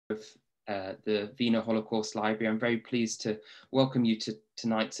the Wiener Holocaust Library. I'm very pleased to welcome you to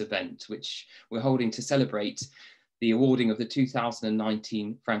tonight's event, which we're holding to celebrate the awarding of the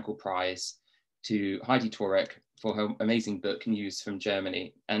 2019 Fraenkel Prize to Heidi Tworek for her amazing book, News from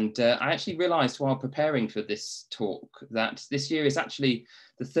Germany. And I actually realized while preparing for this talk that this year is actually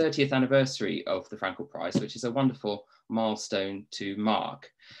the 30th anniversary of the Fraenkel Prize, which is a wonderful milestone to mark.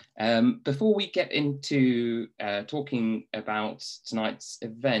 Before we get into talking about tonight's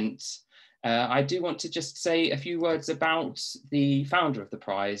event, I do want to just say a few words about the founder of the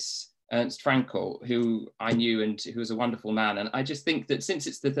prize, Ernst Fraenkel, who I knew and who was a wonderful man. And I just think that since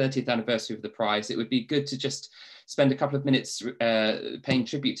it's the 30th anniversary of the prize, it would be good to just spend a couple of minutes paying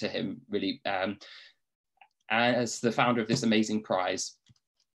tribute to him, really, as the founder of this amazing prize.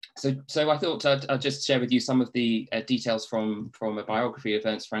 So I thought I'd just share with you some of the details from a biography of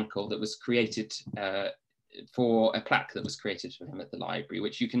Ernst Fraenkel that was created for a plaque that was created for him at the library,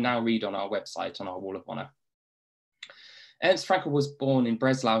 which you can now read on our website on our Wall of Honor. Ernst Fraenkel was born in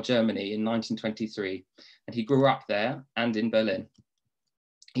Breslau, Germany in 1923, and he grew up there and in Berlin.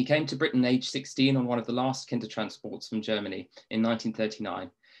 He came to Britain aged 16 on one of the last Kindertransports from Germany in 1939,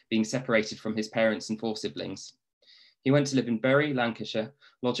 being separated from his parents and four siblings. He went to live in Bury, Lancashire,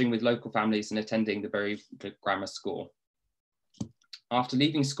 lodging with local families and attending the Bury Grammar School. After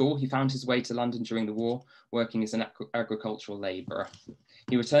leaving school, he found his way to London during the war, working as an agricultural labourer.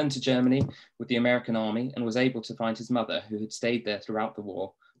 He returned to Germany with the American Army and was able to find his mother, who had stayed there throughout the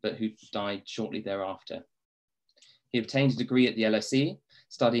war, but who died shortly thereafter. He obtained a degree at the LSE,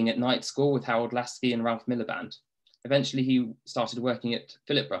 studying at night school with Harold Lasky and Ralph Miliband. Eventually, he started working at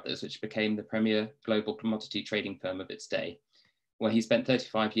Philip Brothers, which became the premier global commodity trading firm of its day, where he spent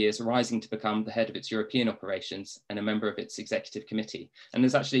 35 years, rising to become the head of its European operations and a member of its executive committee. And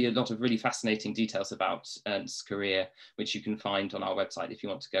there's actually a lot of really fascinating details about Ernst's career, which you can find on our website if you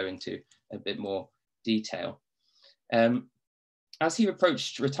want to go into a bit more detail. As he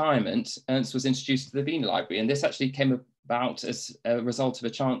approached retirement, Ernst was introduced to the Wiener Library, and this actually came about as a result of a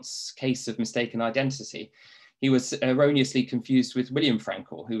chance case of mistaken identity. He was erroneously confused with William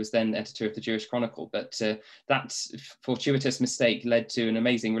Fraenkel, who was then editor of the Jewish Chronicle, but that fortuitous mistake led to an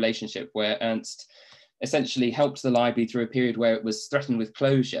amazing relationship where Ernst essentially helped the library through a period where it was threatened with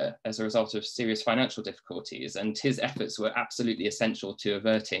closure as a result of serious financial difficulties, and his efforts were absolutely essential to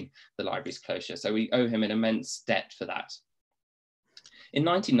averting the library's closure. So we owe him an immense debt for that. In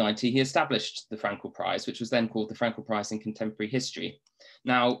 1990, he established the Fraenkel Prize, which was then called the Fraenkel Prize in Contemporary History.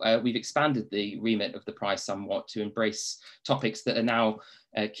 Now, we've expanded the remit of the prize somewhat to embrace topics that are now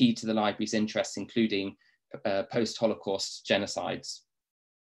key to the library's interests, including post-Holocaust genocides.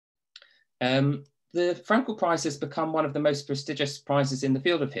 The Fraenkel Prize has become one of the most prestigious prizes in the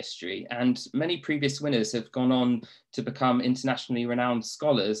field of history, and many previous winners have gone on to become internationally renowned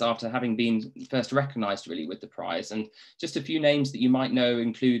scholars after having been first recognized really with the prize. And just a few names that you might know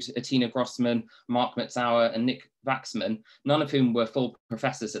include Atina Grossman, Mark Metzauer, and Nick Waxman, none of whom were full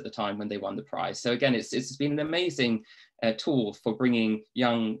professors at the time when they won the prize. So again, it's been an amazing tool for bringing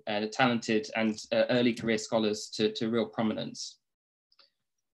young, talented and early career scholars to real prominence.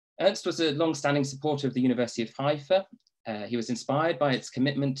 Ernst was a long-standing supporter of the University of Haifa. He was inspired by its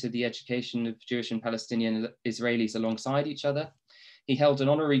commitment to the education of Jewish and Palestinian Israelis alongside each other. He held an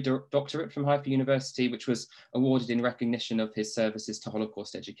honorary doctorate from Haifa University, which was awarded in recognition of his services to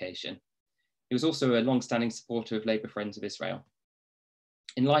Holocaust education. He was also a long-standing supporter of Labour Friends of Israel.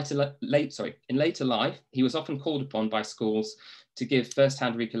 In later life, he was often called upon by schools to give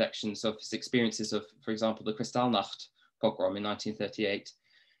first-hand recollections of his experiences of, for example, the Kristallnacht pogrom in 1938.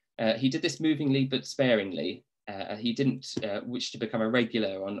 He did this movingly but sparingly. He didn't wish to become a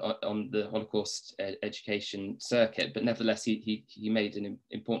regular on the Holocaust education circuit, but nevertheless, he made an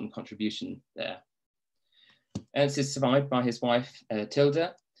important contribution there. Ernst is survived by his wife,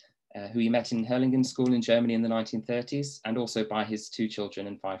 Tilda, who he met in Herlingen School in Germany in the 1930s, and also by his 2 children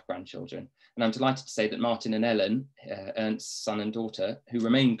and 5 grandchildren. And I'm delighted to say that Martin and Ellen, Ernst's son and daughter, who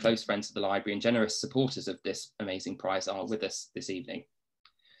remain close friends of the library and generous supporters of this amazing prize, are with us this evening.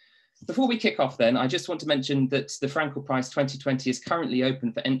 Before we kick off then, I just want to mention that the Fraenkel Prize 2020 is currently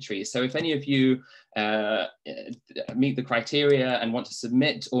open for entry. So if any of you meet the criteria and want to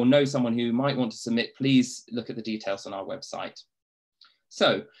submit or know someone who might want to submit, please look at the details on our website.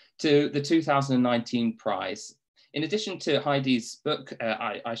 So to the 2019 prize. In addition to Heidi's book,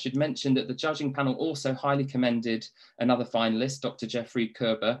 I should mention that the judging panel also highly commended another finalist, Dr. Jeffrey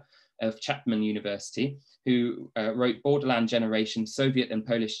Kerber of Chapman University, who wrote Borderland Generation, Soviet and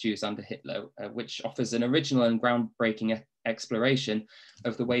Polish Jews under Hitler, which offers an original and groundbreaking exploration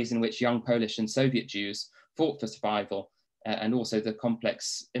of the ways in which young Polish and Soviet Jews fought for survival and also the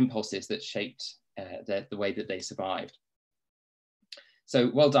complex impulses that shaped the way that they survived. So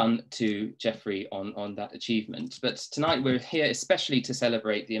well done to Geoffrey on that achievement. But tonight we're here especially to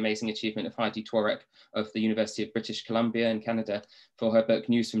celebrate the amazing achievement of Heidi Tworek of the University of British Columbia in Canada for her book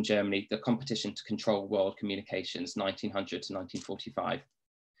News from Germany, The Competition to Control World Communications, 1900 to 1945.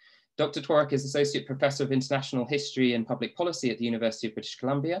 Dr. Tworek is Associate Professor of International History and Public Policy at the University of British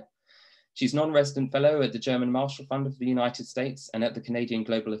Columbia. She's non-resident fellow at the German Marshall Fund of the United States and at the Canadian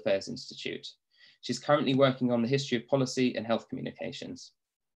Global Affairs Institute. She's currently working on the history of policy and health communications.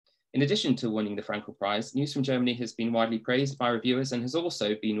 In addition to winning the Fraenkel Prize, News from Germany has been widely praised by reviewers and has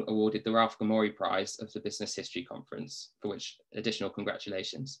also been awarded the Ralph Gamori Prize of the Business History Conference, for which additional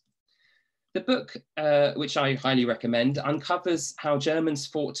congratulations. The book, which I highly recommend, uncovers how Germans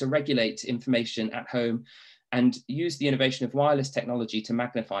fought to regulate information at home and used the innovation of wireless technology to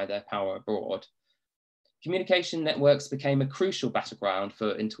magnify their power abroad. Communication networks became a crucial battleground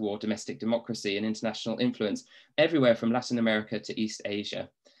for interwar domestic democracy and international influence everywhere from Latin America to East Asia.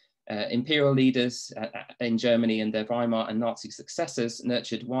 Imperial leaders in Germany and their Weimar and Nazi successors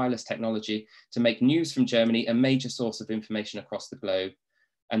nurtured wireless technology to make news from Germany a major source of information across the globe.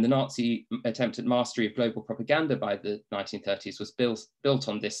 And the Nazi attempt at mastery of global propaganda by the 1930s was built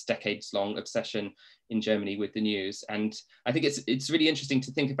on this decades-long obsession in Germany with the news. And I think it's really interesting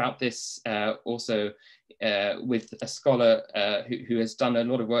to think about this also with a scholar who has done a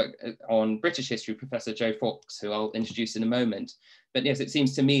lot of work on British history, Professor Joe Fox, who I'll introduce in a moment. But yes, it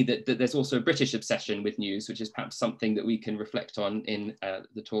seems to me that there's also a British obsession with news, which is perhaps something that we can reflect on in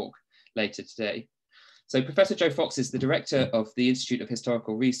the talk later today. So Professor Joe Fox is the director of the Institute of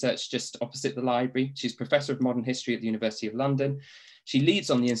Historical Research just opposite the library. She's Professor of Modern History at the University of London. She leads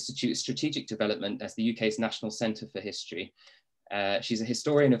on the Institute's strategic development as the UK's National Centre for History. She's a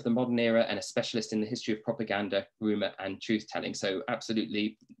historian of the modern era and a specialist in the history of propaganda, rumour and truth-telling. So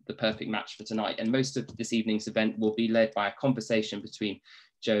absolutely the perfect match for tonight. And most of this evening's event will be led by a conversation between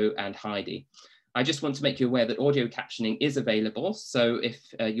Joe and Heidi. I just want to make you aware that audio captioning is available. So if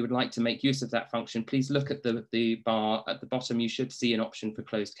you would like to make use of that function, please look at the bar at the bottom. You should see an option for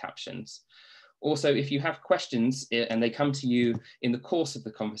closed captions. Also, if you have questions and they come to you in the course of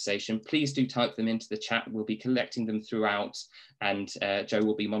the conversation, please do type them into the chat. We'll be collecting them throughout, and Joe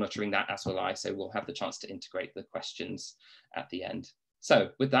will be monitoring that, as will I, so we'll have the chance to integrate the questions at the end.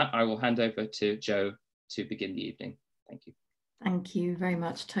 So with that, I will hand over to Joe to begin the evening. Thank you. Thank you very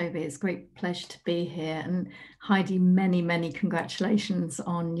much, Toby. It's a great pleasure to be here. And Heidi, many, many congratulations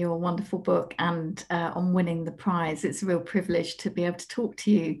on your wonderful book and on winning the prize. It's a real privilege to be able to talk to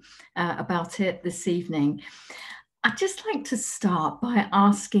you about it this evening. I'd just like to start by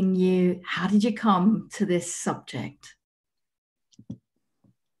asking you, how did you come to this subject?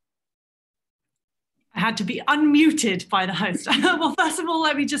 I had to be unmuted by the host. Well, first of all,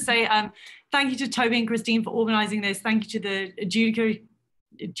 let me just say thank you to Toby and Christine for organising this. Thank you to the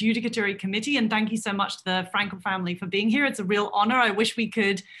adjudicatory committee, and thank you so much to the Fraenkel family for being here. It's a real honour. I wish we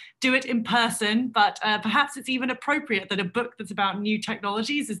could do it in person, but perhaps it's even appropriate that a book that's about new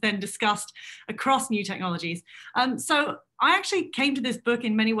technologies is then discussed across new technologies. So I actually came to this book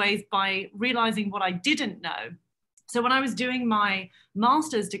in many ways by realising what I didn't know. So when I was doing my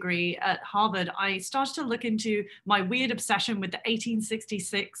master's degree at Harvard, I started to look into my weird obsession with the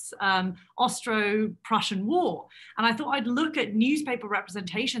 1866 Austro-Prussian War. And I thought I'd look at newspaper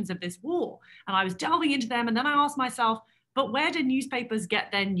representations of this war. And I was delving into them. And then I asked myself, but where did newspapers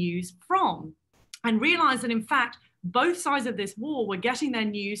get their news from? And realized that, in fact, both sides of this war were getting their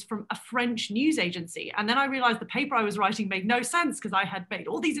news from a French news agency. And then I realized the paper I was writing made no sense because I had made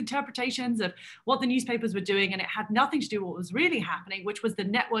all these interpretations of what the newspapers were doing, and it had nothing to do with what was really happening, which was the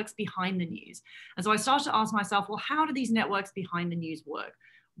networks behind the news. And so I started to ask myself, well, how do these networks behind the news work?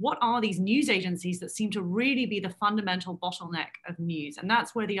 What are these news agencies that seem to really be the fundamental bottleneck of news? And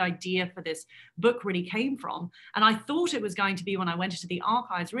that's where the idea for this book really came from. And I thought it was going to be, when I went into the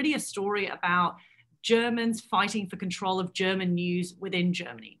archives, really a story about Germans fighting for control of German news within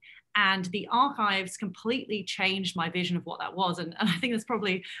Germany. And the archives completely changed my vision of what that was. And I think that's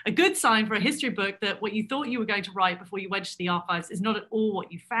probably a good sign for a history book, that what you thought you were going to write before you went to the archives is not at all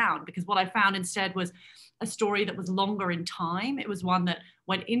what you found, because what I found instead was a story that was longer in time. It was one that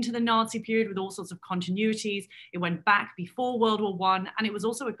went into the Nazi period with all sorts of continuities. It went back before World War I, and it was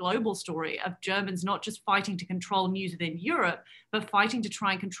also a global story of Germans not just fighting to control news within Europe, but fighting to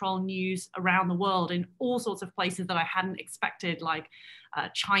try and control news around the world in all sorts of places that I hadn't expected, like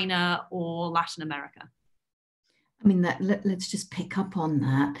China or Latin America. I mean, let's just pick up on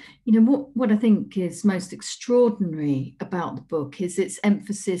that. You know, what I think is most extraordinary about the book is its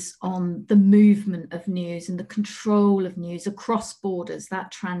emphasis on the movement of news and the control of news across borders,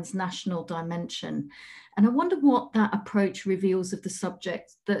 that transnational dimension. And I wonder what that approach reveals of the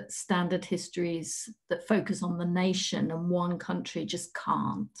subject that standard histories that focus on the nation and one country just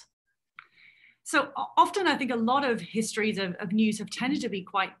can't. So often I think a lot of histories of news have tended to be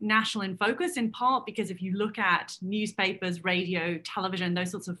quite national in focus, in part because if you look at newspapers, radio, television,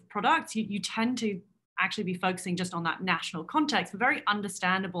 those sorts of products, you tend to actually be focusing just on that national context for very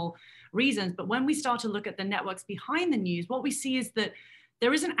understandable reasons. But when we start to look at the networks behind the news, what we see is that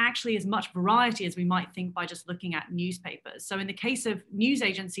there isn't actually as much variety as we might think by just looking at newspapers. So in the case of news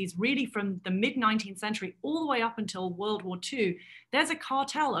agencies, really from the mid-19th century all the way up until World War II, there's a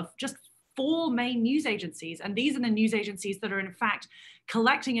cartel of just 4 main news agencies. And these are the news agencies that are in fact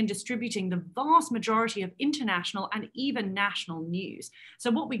collecting and distributing the vast majority of international and even national news. So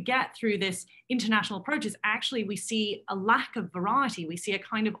what we get through this international approach is actually we see a lack of variety. We see a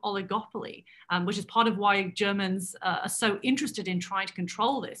kind of oligopoly, which is part of why Germans are so interested in trying to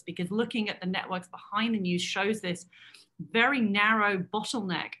control this, because looking at the networks behind the news shows this very narrow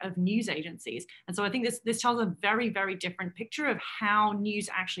bottleneck of news agencies. And so I think this tells a very, very different picture of how news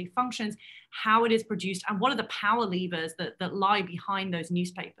actually functions, how it is produced, and what are the power levers that lie behind those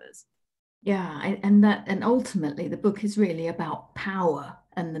newspapers. Yeah, and ultimately the book is really about power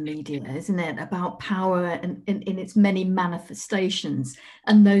and the media, isn't it? About power and in its many manifestations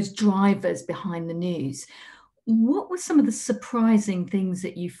and those drivers behind the news. What were some of the surprising things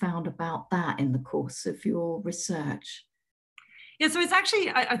that you found about that in the course of your research? Yeah, so it's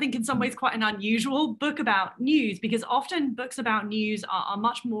actually, I think in some ways quite an unusual book about news, because often books about news are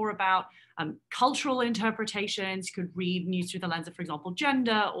much more about cultural interpretations. You could read news through the lens of, for example,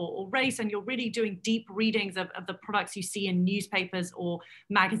 gender or race, and you're really doing deep readings of the products you see in newspapers or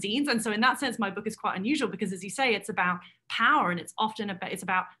magazines. And so in that sense, my book is quite unusual because, as you say, it's about power, and it's often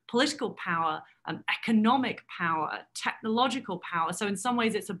about political power, economic power, technological power. So in some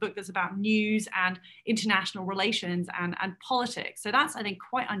ways, it's a book that's about news and international relations and politics. So that's, I think,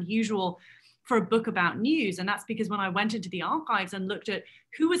 quite unusual for a book about news. And that's because when I went into the archives and looked at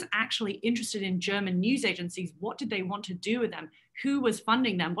who was actually interested in German news agencies, what did they want to do with them, who was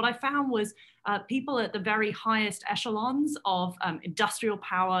funding them, what I found was people at the very highest echelons of industrial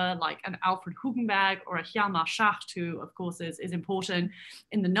power, like an Alfred Hugenberg or a Hjalmar Schacht, who of course is important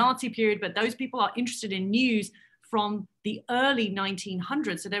in the Nazi period, but those people are interested in news from the early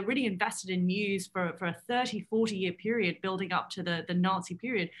 1900s. So they're really invested in news for a 30, 40-year period building up to the Nazi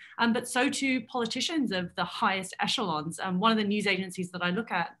period. But so too politicians of the highest echelons. One of the news agencies that I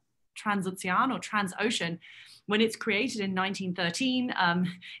look at, Transocean or Transocean, when it's created in 1913,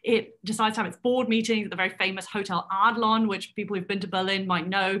 it decides to have its board meetings at the very famous Hotel Adlon, which people who've been to Berlin might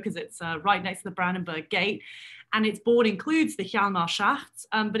know because it's right next to the Brandenburg Gate. And its board includes the Hjalmar Schachts,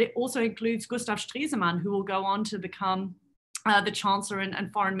 but it also includes Gustav Stresemann, who will go on to become the Chancellor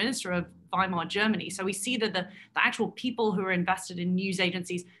and Foreign Minister of Weimar Germany. So we see that the actual people who are invested in news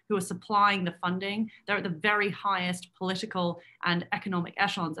agencies, who are supplying the funding, they're at the very highest political and economic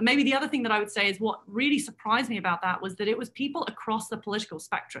echelons. And maybe the other thing that I would say is what really surprised me about that was that it was people across the political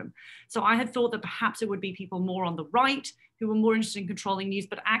spectrum. So I had thought that perhaps it would be people more on the right who were more interested in controlling news,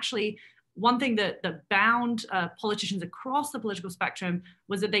 but actually one thing that bound politicians across the political spectrum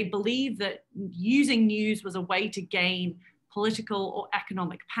was that they believed that using news was a way to gain political or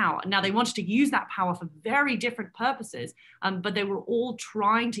economic power. Now, they wanted to use that power for very different purposes, but they were all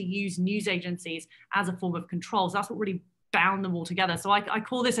trying to use news agencies as a form of control. So that's what really bound them all together. So I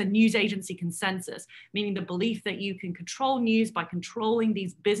call this a news agency consensus, meaning the belief that you can control news by controlling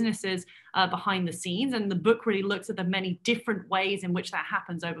these businesses behind the scenes. And the book really looks at the many different ways in which that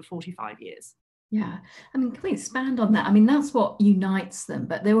happens over 45 years. Yeah, I mean, can we expand on that? I mean, that's what unites them,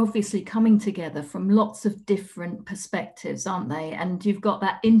 but they're obviously coming together from lots of different perspectives, aren't they? And you've got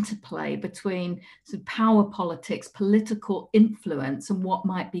that interplay between sort of power politics, political influence, and what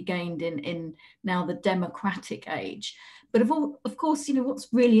might be gained in now the democratic age. But of course, you know, what's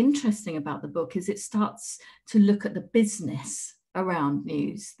really interesting about the book is it starts to look at the business around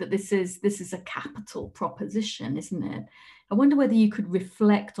news, that this is a capital proposition, isn't it? I wonder whether you could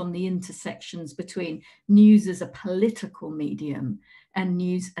reflect on the intersections between news as a political medium and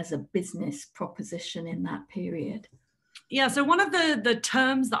news as a business proposition in that period. Yeah, so one of the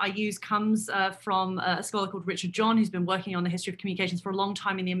terms that I use comes from a scholar called Richard John, who's been working on the history of communications for a long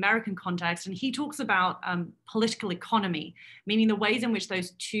time in the American context. And he talks about political economy, meaning the ways in which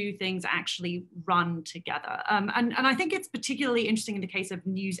those two things actually run together. And I think it's particularly interesting in the case of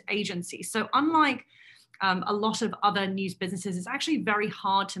news agencies. So unlike a lot of other news businesses, it's actually very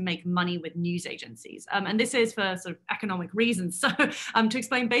hard to make money with news agencies. And this is for sort of economic reasons. So to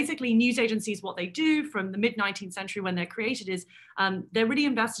explain, basically news agencies, what they do from the mid-19th century when they're created is they're really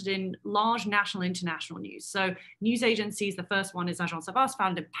invested in large national, international news. So news agencies, the first one is Agence Savas,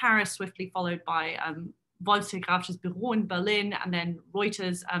 founded in Paris, swiftly followed by Volkstelegraphisches Büro in Berlin, and then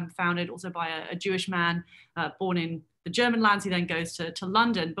Reuters, founded also by a Jewish man born in the German lands, who then goes to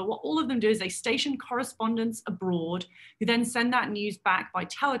London. But what all of them do is they station correspondents abroad who then send that news back by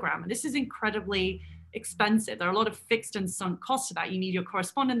telegram. And this is incredibly expensive. There are a lot of fixed and sunk costs to that. You need your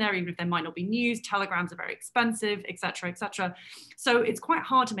correspondent there, even if there might not be news. Telegrams are very expensive, et cetera, et cetera. So it's quite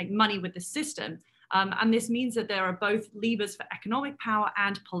hard to make money with the system. And this means that there are both levers for economic power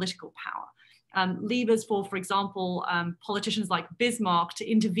and political power. Levers for example, politicians like Bismarck to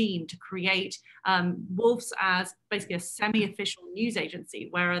intervene, to create Wolf's as basically a semi-official news agency,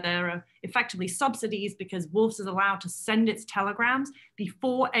 where there are effectively subsidies because Wolf's is allowed to send its telegrams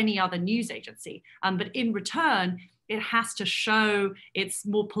before any other news agency. But in return, it has to show its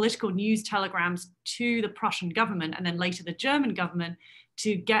more political news telegrams to the Prussian government and then later the German government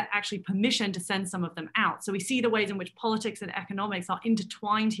to get actually permission to send some of them out. So we see the ways in which politics and economics are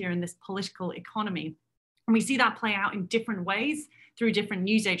intertwined here in this political economy. And we see that play out in different ways through different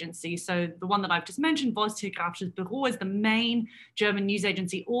news agencies. So the one that I've just mentioned, Volkstelegraphisches Büro, is the main German news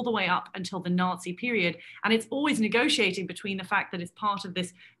agency all the way up until the Nazi period. And it's always negotiating between the fact that it's part of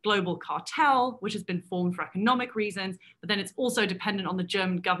this global cartel, which has been formed for economic reasons, but then it's also dependent on the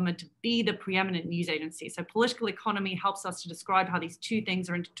German government to be the preeminent news agency. So political economy helps us to describe how these two things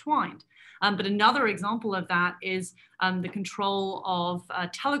are intertwined. But another example of that is the control of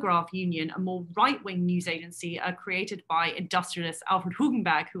Telegraph Union, a more right-wing news agency created by industrialist Alfred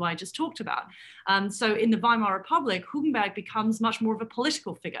Hugenberg, who I just talked about. So in the Weimar Republic, Hugenberg becomes much more of a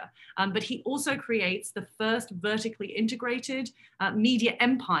political figure, but he also creates the first vertically integrated media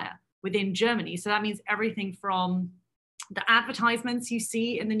empire within Germany. So that means everything from the advertisements you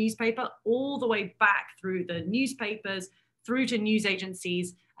see in the newspaper all the way back through the newspapers, through to news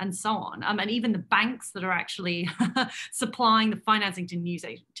agencies, and so on. And even the banks that are actually supplying the financing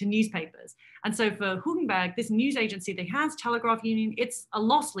to newspapers. And so for Hugenberg, this news agency that has Telegraph Union, it's a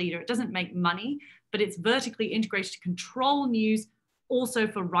loss leader. It doesn't make money, but it's vertically integrated to control news also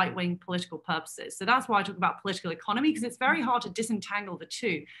for right-wing political purposes. So that's why I talk about political economy, because it's very hard to disentangle the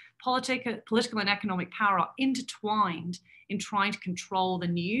two. Political and economic power are intertwined in trying to control the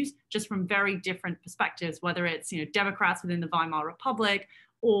news, just from very different perspectives, whether it's Democrats within the Weimar Republic,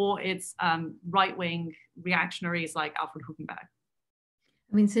 or it's right-wing reactionaries like Alfred Hugenberg.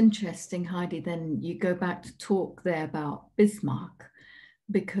 I mean, it's interesting, Heidi, then you go back to talk there about Bismarck,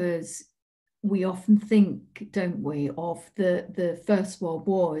 because we often think, don't we, of the First World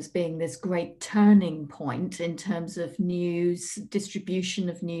War as being this great turning point in terms of news, distribution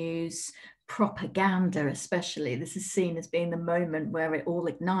of news, propaganda especially. This is seen as being the moment where it all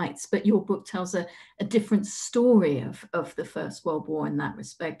ignites. But your book tells a different story of the First World War in that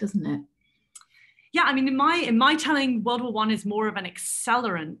respect, doesn't it? Yeah, I mean, in my telling, World War I is more of an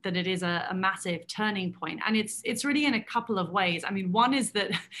accelerant than it is a massive turning point. And it's really in a couple of ways. I mean, one is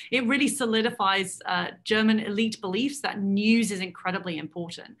that it really solidifies German elite beliefs that news is incredibly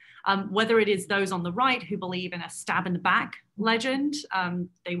important. Whether it is those on the right who believe in a stab in the back legend,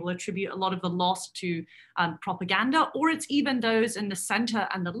 they will attribute a lot of the loss to propaganda, or it's even those in the center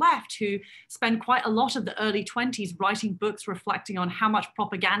and the left who spend quite a lot of the early 20s writing books reflecting on how much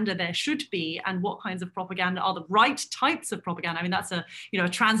propaganda there should be and what kinds of propaganda are the right types of propaganda. I mean, that's a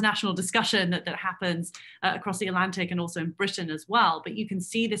transnational discussion that happens across the Atlantic and also in Britain as well. But you can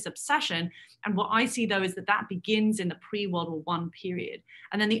see this obsession. And what I see, though, is that begins in the pre-World War I period.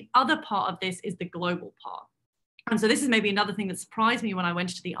 And then the other part of this is the global part. And so this is maybe another thing that surprised me when I went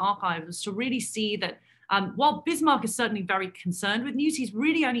to the archive, was to really see that while Bismarck is certainly very concerned with news, he's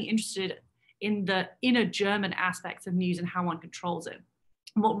really only interested in the inner German aspects of news and how one controls it.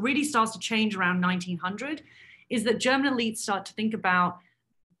 And what really starts to change around 1900 is that German elites start to think about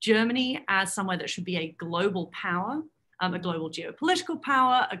Germany as somewhere that should be a global power, a global geopolitical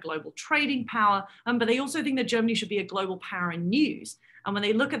power, a global trading power, but they also think that Germany should be a global power in news. And when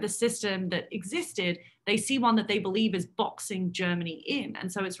they look at the system that existed, they see one that they believe is boxing Germany in.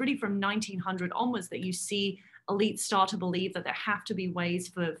 And so it's really from 1900 onwards that you see elites start to believe that there have to be ways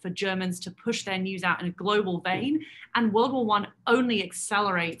for Germans to push their news out in a global vein. And World War I only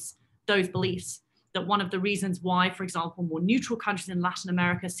accelerates those beliefs. that one of the reasons why, for example, more neutral countries in Latin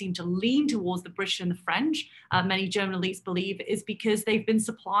America seem to lean towards the British and the French, many German elites believe, is because they've been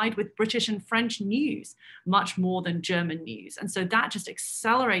supplied with British and French news much more than German news. And so that just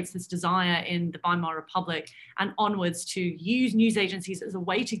accelerates this desire in the Weimar Republic and onwards to use news agencies as a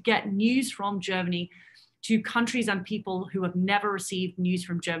way to get news from Germany to countries and people who have never received news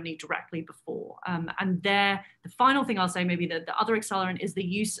from Germany directly before. And there, the final thing I'll say, maybe the other accelerant, is the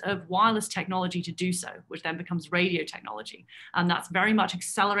use of wireless technology to do so, which then becomes radio technology. And that's very much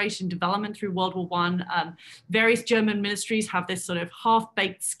acceleration development through World War I. Various German ministries have this sort of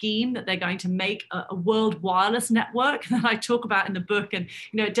half-baked scheme that they're going to make a world wireless network that I talk about in the book. And,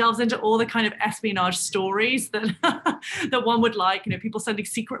 it delves into all the kind of espionage stories that, that one would like, people sending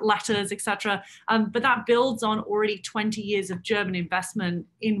secret letters, etc. But that builds on already 20 years of German investment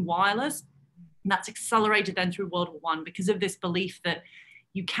in wireless. And that's accelerated then through World War I because of this belief that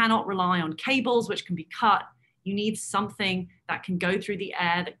you cannot rely on cables, which can be cut. You need something that can go through the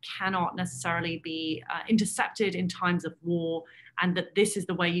air that cannot necessarily be intercepted in times of war, and that this is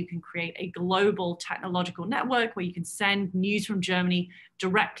the way you can create a global technological network where you can send news from Germany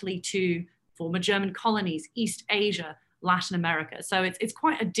directly to former German colonies, East Asia, Latin America. So it's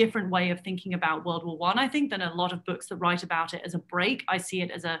quite a different way of thinking about World War I think, than a lot of books that write about it as a break. I see it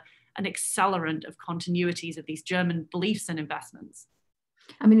as an accelerant of continuities of these German beliefs and investments.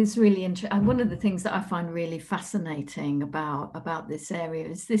 I mean, it's really interesting. One of the things that I find really fascinating about this area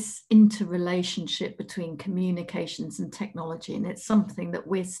is this interrelationship between communications and technology, and it's something that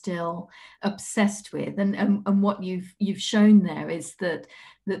we're still obsessed with. And what you've shown there is that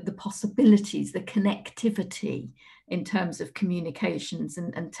the possibilities, the connectivity in terms of communications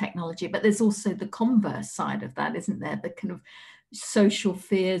and technology, but there's also the converse side of that, isn't there? The kind of social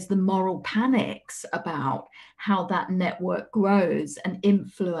fears, the moral panics about how that network grows and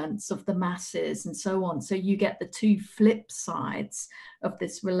influence of the masses and so on. So you get the two flip sides of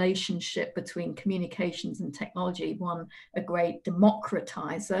this relationship between communications and technology, one a great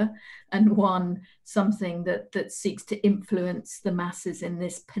democratizer and one something that seeks to influence the masses in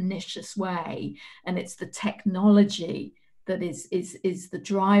this pernicious way. And it's the technology that is the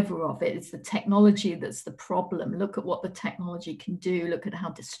driver of it. It's the technology that's the problem. Look at what the technology can do. Look at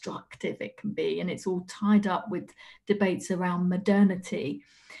how destructive it can be. And it's all tied up with debates around modernity.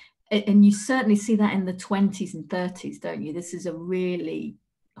 And you certainly see that in the 20s and 30s, don't you? This is a really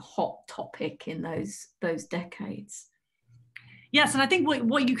hot topic in those decades. Yes, and I think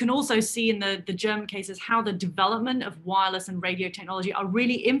what you can also see in the German case is how the development of wireless and radio technology are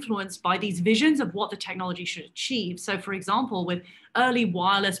really influenced by these visions of what the technology should achieve. So, for example, with early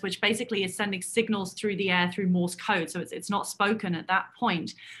wireless, which basically is sending signals through the air through Morse code, so it's not spoken at that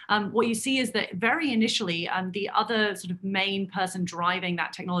point. What you see is that very initially, the other sort of main person driving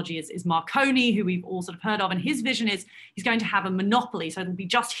that technology is Marconi, who we've all sort of heard of, and his vision is he's going to have a monopoly, so it'll be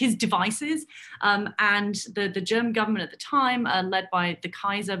just his devices. And the German government at the time, led by the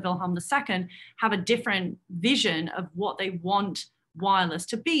Kaiser Wilhelm II, have a different vision of what they want wireless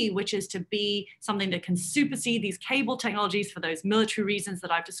to be, which is to be something that can supersede these cable technologies for those military reasons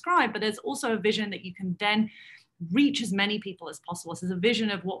that I've described. But there's also a vision that you can then reach as many people as possible. So there's a vision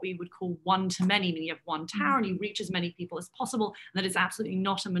of what we would call one-to-many, meaning you have one tower and you reach as many people as possible, and that it's absolutely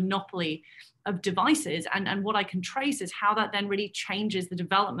not a monopoly of devices. And what I can trace is how that then really changes the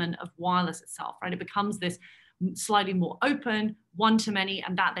development of wireless itself, right? It becomes this slightly more open, one-to-many,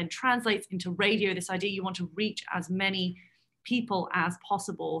 and that then translates into radio, this idea you want to reach as many people as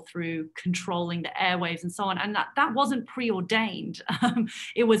possible through controlling the airwaves and so on. And that wasn't preordained.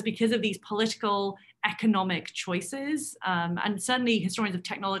 It was because of these political, economic choices. And certainly historians of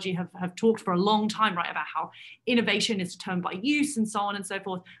technology have talked for a long time, right, about how innovation is determined by use and so on and so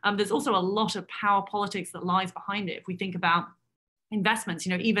forth. There's also a lot of power politics that lies behind it. If we think about investments,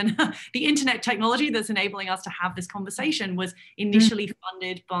 even the internet technology that's enabling us to have this conversation was initially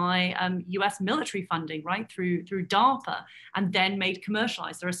funded by US military funding, right, through DARPA, and then made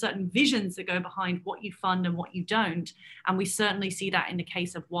commercialized. There are certain visions that go behind what you fund and what you don't, and we certainly see that in the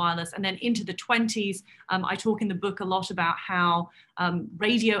case of wireless. And then into the 20s, I talk in the book a lot about how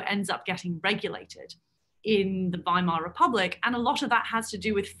radio ends up getting regulated in the Weimar Republic. And a lot of that has to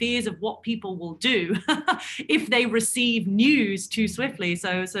do with fears of what people will do if they receive news too swiftly.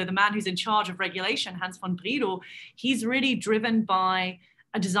 So the man who's in charge of regulation, Hans von Bredow, he's really driven by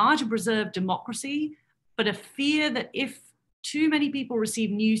a desire to preserve democracy, but a fear that if too many people receive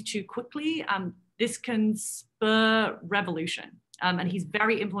news too quickly, this can spur revolution. And he's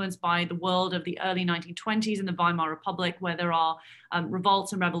very influenced by the world of the early 1920s in the Weimar Republic, where there are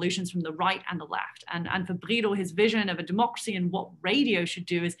revolts and revolutions from the right and the left. And for Bredow, his vision of a democracy and what radio should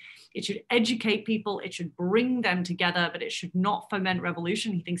do is it should educate people, it should bring them together, but it should not foment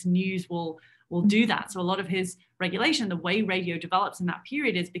revolution. He thinks news will do that. So a lot of his regulation, the way radio develops in that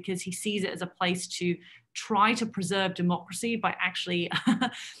period, is because he sees it as a place to try to preserve democracy by actually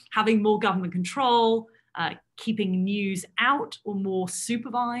having more government control, keeping news out or more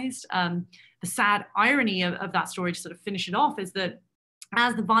supervised. The sad irony of that story, to sort of finish it off, is that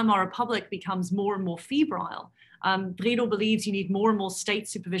as the Weimar Republic becomes more and more febrile, Bredow believes you need more and more state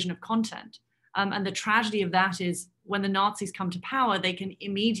supervision of content. And the tragedy of that is when the Nazis come to power, they can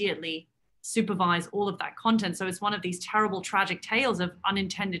immediately supervise all of that content. So it's one of these terrible, tragic tales of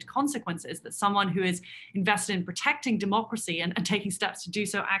unintended consequences, that someone who is invested in protecting democracy and taking steps to do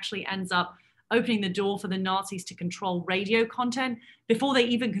so actually ends up opening the door for the Nazis to control radio content before they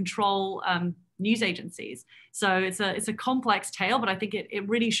even control news agencies. So it's a complex tale, but I think it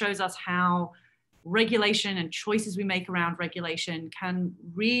really shows us how regulation and choices we make around regulation can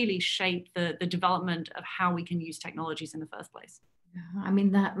really shape the development of how we can use technologies in the first place. I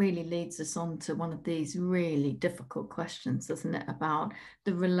mean, that really leads us on to one of these really difficult questions, doesn't it, about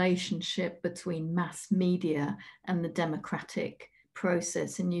the relationship between mass media and the democratic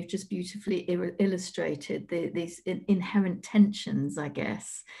process. And you've just beautifully illustrated these inherent tensions, I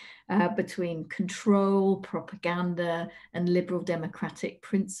guess, between control, propaganda, and liberal democratic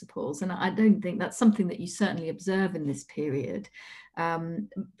principles. And I don't think that's something that you certainly observe in this period,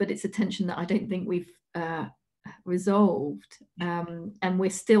 but it's a tension that I don't think we've resolved, and we're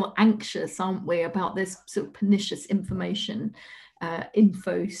still anxious, aren't we, about this sort of pernicious information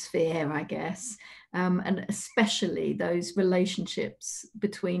infosphere, I guess, and especially those relationships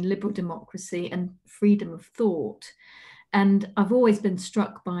between liberal democracy and freedom of thought. And I've always been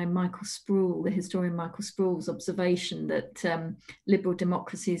struck by Michael Sproul, the historian Michael Sproul's observation that liberal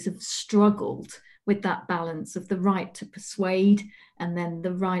democracies have struggled with that balance of the right to persuade and then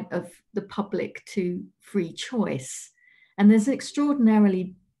the right of the public to free choice. And there's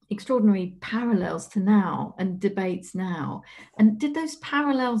extraordinary parallels to now and debates now. And did those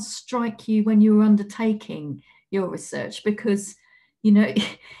parallels strike you when you were undertaking your research? Because, you know,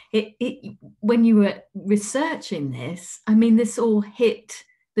 when you were researching this, I mean, this all hit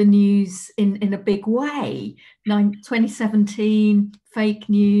the news in a big way. 2017, fake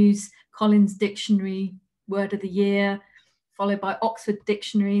news, Collins Dictionary word of the year, followed by Oxford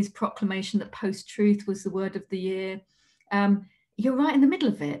Dictionary's proclamation that post-truth was the word of the year. You're right in the middle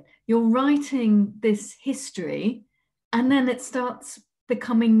of it. You're writing this history, and then it starts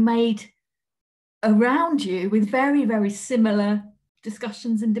becoming made around you with very, very similar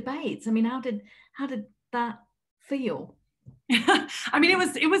discussions and debates. I mean, how did that feel? I mean,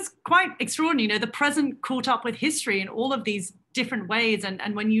 it was quite extraordinary. You know, the present caught up with history in all of these different ways.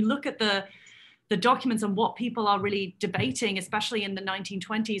 And when you look at the documents and what people are really debating, especially in the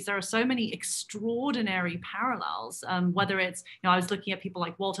 1920s, there are so many extraordinary parallels, whether it's, you know, I was looking at people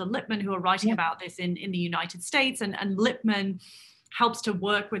like Walter Lippmann who are writing about this in the United States, and Lippmann helps to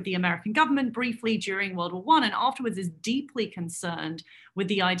work with the American government briefly during World War I, and afterwards is deeply concerned with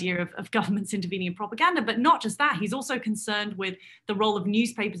the idea of governments intervening in propaganda. But not just that, he's also concerned with the role of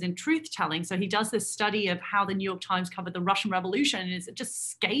newspapers in truth-telling. So he does this study of how the New York Times covered the Russian Revolution, and is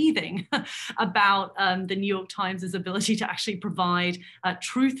just scathing about the New York Times' ability to actually provide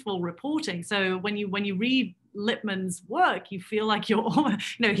truthful reporting. So when you read Lippmann's work, you feel like you're, you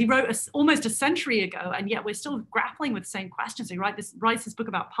know, he wrote almost a century ago, and yet we're still grappling with the same questions. He writes this book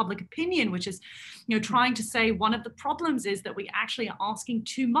about public opinion, which is, you know, trying to say one of the problems is that we actually are asking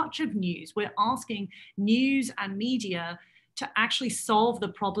too much of news. We're asking news and media to actually solve the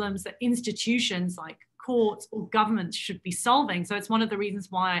problems that institutions like courts or governments should be solving. So it's one of the reasons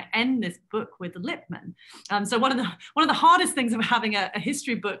why I end this book with Lippmann. So one of the hardest things of having a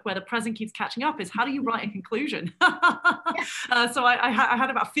history book where the present keeps catching up is how do you write a conclusion? So I had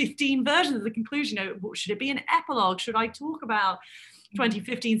about 15 versions of the conclusion. You know, should it be an epilogue? Should I talk about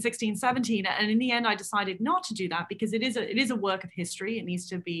 2015, 16, 17? And in the end, I decided not to do that, because it is a work of history. It needs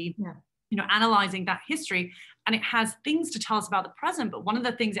to be, you know, analyzing that history, and it has things to tell us about the present. But one of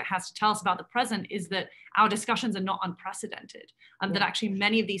the things it has to tell us about the present is that our discussions are not unprecedented, that actually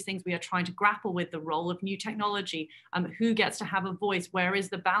many of these things we are trying to grapple with, the role of new technology, who gets to have a voice, where is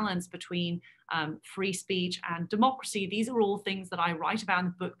the balance between free speech and democracy. These are all things that I write about in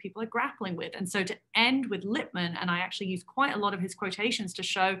the book people are grappling with. And so to end with Lippmann, and I actually use quite a lot of his quotations to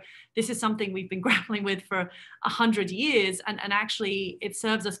show this is something we've been grappling with for 100 years, and actually it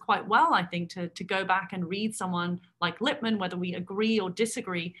serves us quite well, I think, to go back and read someone like Lippmann, whether we agree or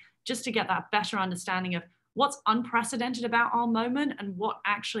disagree, just to get that better understanding of what's unprecedented about our moment and what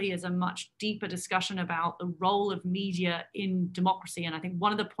actually is a much deeper discussion about the role of media in democracy. And I think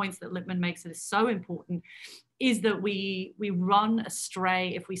one of the points that Lippmann makes that is so important is that we run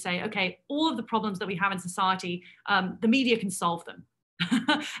astray if we say, okay, all of the problems that we have in society, the media can solve them.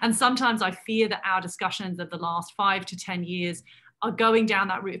 And sometimes I fear that our discussions of the last 5 to 10 years are going down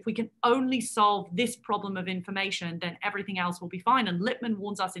that route. If we can only solve this problem of information, then everything else will be fine. And Lippmann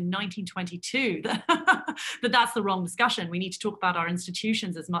warns us in 1922 that that's the wrong discussion. We need to talk about our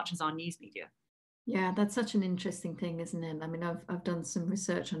institutions as much as our news media. Yeah, that's such an interesting thing, isn't it? I mean, I've done some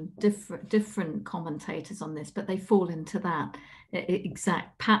research on different commentators on this, but they fall into that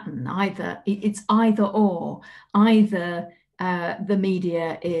exact pattern. It's either or, either the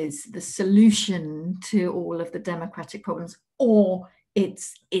media is the solution to all of the democratic problems, or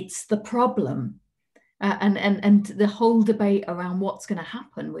it's the problem. And the whole debate around what's going to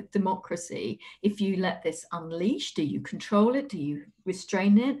happen with democracy if you let this unleash. Do you control it? Do you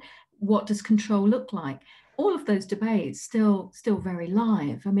restrain it? What does control look like? All of those debates still very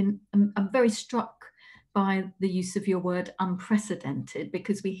live. I mean, I'm very struck by the use of your word unprecedented,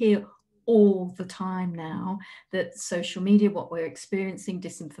 because we hear all the time now that social media, what we're experiencing,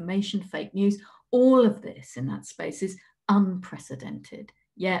 disinformation, fake news, all of this in that space is unprecedented.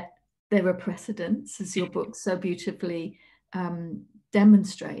 Yet there are precedents, as your book so beautifully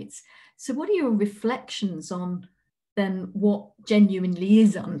demonstrates. So what are your reflections on then what genuinely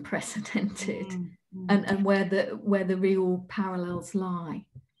is unprecedented and where the real parallels lie?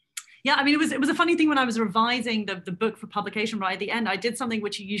 Yeah, I mean, it was a funny thing when I was revising the book for publication right at the end. I did something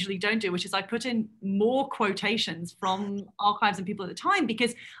which you usually don't do, which is I put in more quotations from archives and people at the time,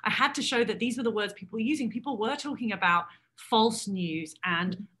 because I had to show that these were the words people were using. People were talking about false news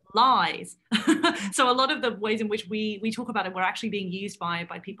and lies. So a lot of the ways in which we talk about it were actually being used by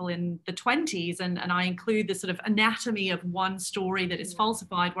people in the 20s. And I include the sort of anatomy of one story that is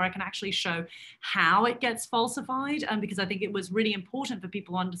falsified, where I can actually show how it gets falsified. Because I think it was really important for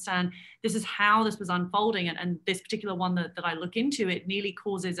people to understand this is how this was unfolding. And this particular one that I look into, it nearly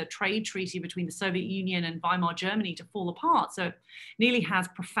causes a trade treaty between the Soviet Union and Weimar Germany to fall apart. So it nearly has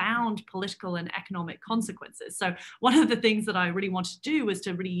profound political and economic consequences. So one of the things that I really wanted to do was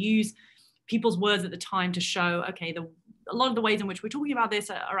to really use people's words at the time to show, okay, a lot of the ways in which we're talking about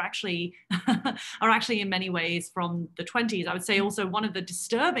this are actually in many ways from the 20s. I would say also one of the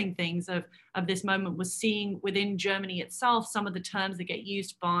disturbing things of this moment was seeing within Germany itself some of the terms that get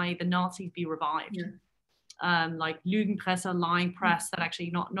used by the Nazis be revived. Yeah. Like Lügenpresse, lying press, that actually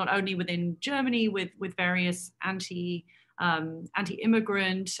not only within Germany with various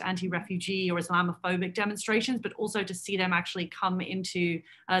anti-immigrant, anti-refugee or Islamophobic demonstrations, but also to see them actually come into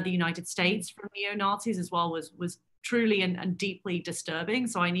the United States from neo-Nazis as well was truly and deeply disturbing.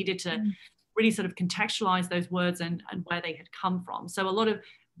 So I needed to really sort of contextualize those words and where they had come from. So a lot of,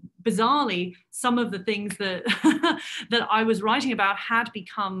 bizarrely, some of the things that that I was writing about had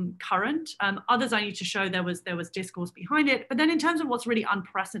become current. Others I need to show there was discourse behind it. But then in terms of what's really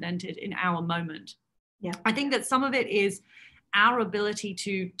unprecedented in our moment, yeah, I think that some of it is our ability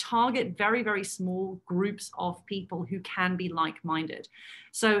to target very, very small groups of people who can be like-minded.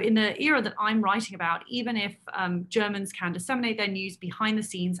 So in the era that I'm writing about, even if Germans can disseminate their news behind the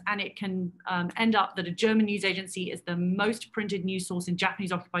scenes, and it can end up that a German news agency is the most printed news source in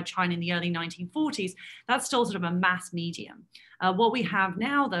Japanese-occupied China in the early 1940s, that's still sort of a mass medium. What we have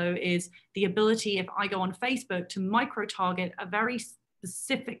now, though, is the ability, if I go on Facebook, to micro-target a very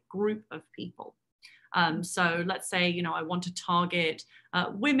specific group of people. So let's say, I want to target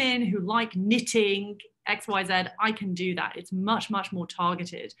women who like knitting, XYZ, I can do that. It's much, much more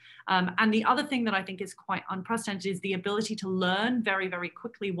targeted. And the other thing that I think is quite unprecedented is the ability to learn very, very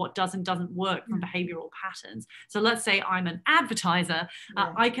quickly what does and doesn't work from behavioral patterns. So let's say I'm an advertiser,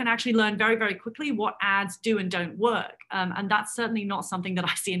 I can actually learn very, very quickly what ads do and don't work. And that's certainly not something that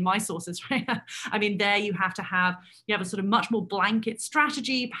I see in my sources, right? I mean, there you have a sort of much more blanket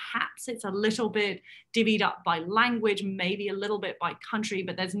strategy. Perhaps it's a little bit divvied up by language, maybe a little bit by country,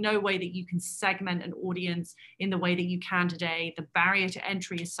 but there's no way that you can segment an audience in the way that you can today. The barrier to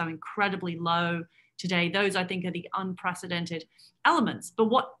entry is so incredibly low today. Those, I think, are the unprecedented elements. But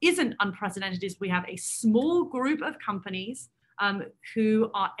what isn't unprecedented is we have a small group of companies who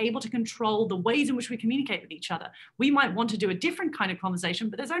are able to control the ways in which we communicate with each other. We might want to do a different kind of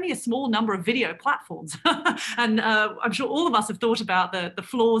conversation, but there's only a small number of video platforms. And I'm sure all of us have thought about the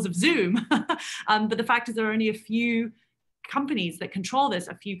flaws of Zoom. But the fact is there are only a few companies that control this,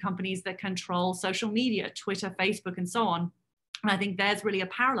 a few companies that control social media, Twitter, Facebook, and so on. And I think there's really a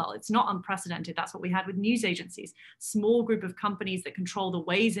parallel. It's not unprecedented. That's what we had with news agencies, small group of companies that control the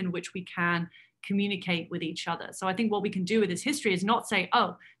ways in which we can communicate with each other. So I think what we can do with this history is not say,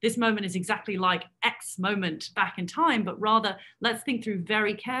 oh, this moment is exactly like X moment back in time, but rather let's think through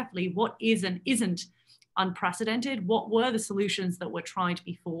very carefully what is and isn't unprecedented. What were the solutions that were tried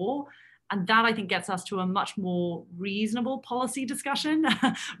before? And that, I think, gets us to a much more reasonable policy discussion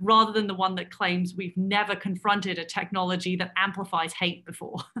rather than the one that claims we've never confronted a technology that amplifies hate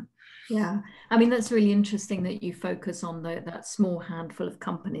before. Yeah, I mean, that's really interesting that you focus on that small handful of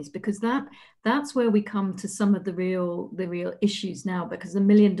companies, because that's where we come to some of the real issues now, because the $1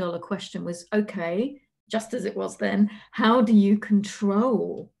 million question was, okay, just as it was then, how do you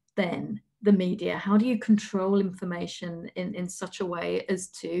control then the media? How do you control information in such a way as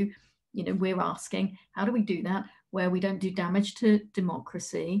to, you know, we're asking, how do we do that where we don't do damage to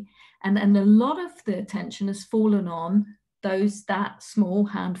democracy? And a lot of the attention has fallen on that small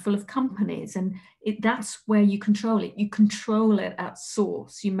handful of companies, and that's where you control it. You control it at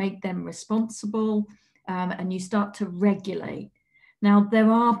source. You make them responsible, and you start to regulate. Now,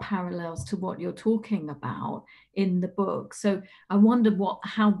 there are parallels to what you're talking about in the book. So I wonder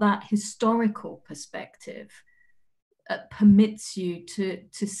how that historical perspective permits you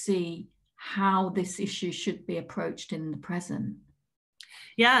to see how this issue should be approached in the present.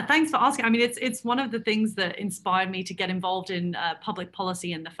 Yeah, thanks for asking. I mean, it's one of the things that inspired me to get involved in public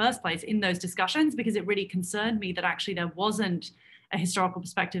policy in the first place, in those discussions, because it really concerned me that actually there wasn't a historical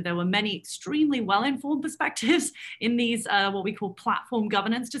perspective. There were many extremely well-informed perspectives in these what we call platform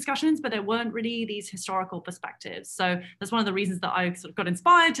governance discussions, but there weren't really these historical perspectives. So that's one of the reasons that I sort of got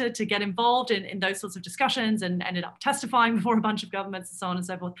inspired to get involved in those sorts of discussions, and ended up testifying before a bunch of governments and so on and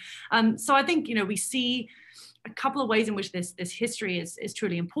so forth. So I think, you know, we see a couple of ways in which this history is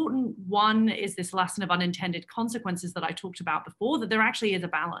truly important. One is this lesson of unintended consequences that I talked about before, that there actually is a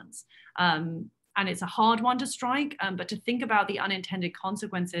balance. And it's a hard one to strike, but to think about the unintended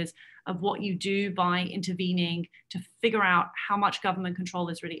consequences of what you do by intervening to figure out how much government control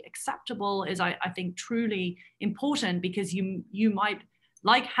is really acceptable is, I think, truly important, because you might,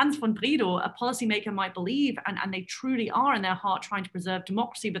 like Hans von Bredow, a policymaker might believe, and they truly are in their heart trying to preserve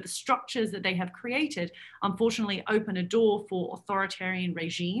democracy, but the structures that they have created, unfortunately, open a door for authoritarian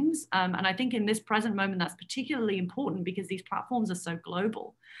regimes. And I think in this present moment, that's particularly important because these platforms are so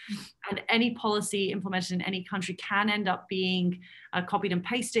global. And any policy implemented in any country can end up being copied and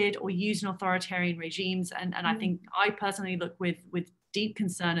pasted or used in authoritarian regimes. And I think I personally look with deep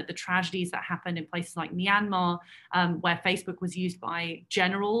concern at the tragedies that happened in places like Myanmar, where Facebook was used by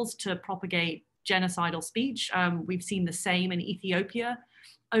generals to propagate genocidal speech. We've seen the same in Ethiopia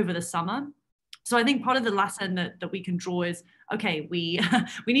over the summer. So I think part of the lesson that we can draw is, okay, we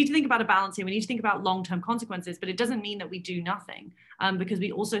need to think about a balance here. We need to think about long-term consequences, but it doesn't mean that we do nothing, because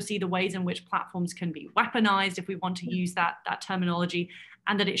we also see the ways in which platforms can be weaponized, if we want to use that terminology,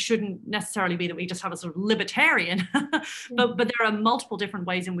 and that it shouldn't necessarily be that we just have a sort of libertarian, but there are multiple different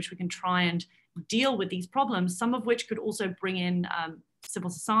ways in which we can try and deal with these problems, some of which could also bring in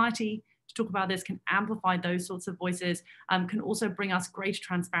civil society to talk about this, can amplify those sorts of voices, can also bring us greater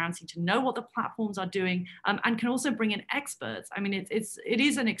transparency to know what the platforms are doing, and can also bring in experts. I mean, it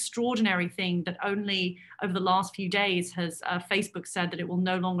is an extraordinary thing that only over the last few days has Facebook said that it will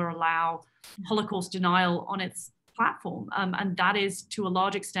no longer allow Holocaust denial on its platform. And that is to a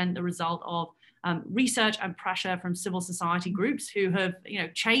large extent the result of research and pressure from civil society groups who have,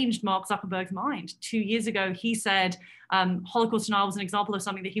 changed Mark Zuckerberg's mind. 2 years ago, he said Holocaust denial was an example of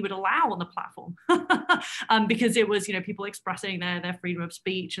something that he would allow on the platform because it was, people expressing their freedom of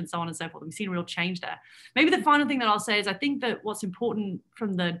speech and so on and so forth. We've seen a real change there. Maybe the final thing that I'll say is I think that what's important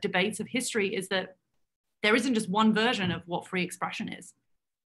from the debates of history is that there isn't just one version of what free expression is.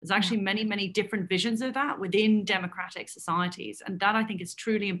 There's actually many, many different visions of that within democratic societies. And that, I think, is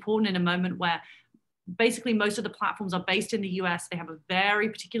truly important in a moment where basically most of the platforms are based in the US. They have a very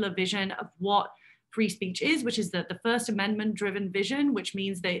particular vision of what free speech is, which is the First Amendment driven vision, which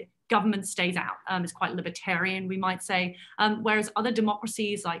means that government stays out. It's quite libertarian, we might say. Whereas other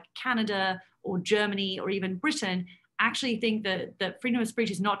democracies like Canada or Germany or even Britain actually think that freedom of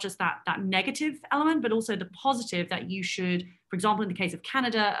speech is not just that negative element, but also the positive, that you should, for example, in the case of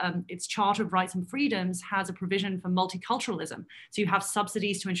Canada, its Charter of Rights and Freedoms has a provision for multiculturalism. So you have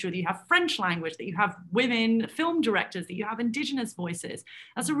subsidies to ensure that you have French language, that you have women film directors, that you have Indigenous voices.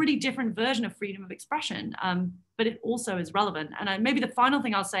 That's a really different version of freedom of expression, but it also is relevant. And maybe the final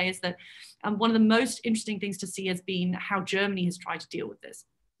thing I'll say is that one of the most interesting things to see has been how Germany has tried to deal with this.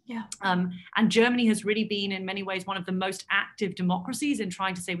 Yeah. And Germany has really been, in many ways, one of the most active democracies in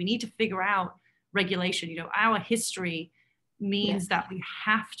trying to say we need to figure out regulation. Our history means that we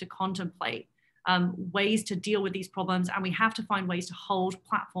have to contemplate ways to deal with these problems, and we have to find ways to hold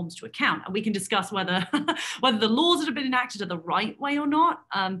platforms to account. And we can discuss whether whether the laws that have been enacted are the right way or not.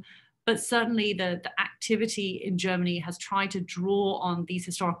 But certainly the activity in Germany has tried to draw on these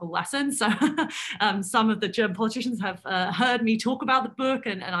historical lessons. So some of the German politicians have heard me talk about the book,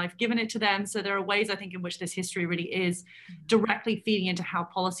 and I've given it to them. So there are ways, I think, in which this history really is directly feeding into how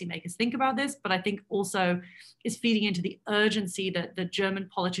policymakers think about this, but I think also is feeding into the urgency that the German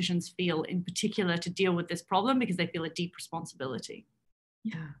politicians feel in particular to deal with this problem, because they feel a deep responsibility.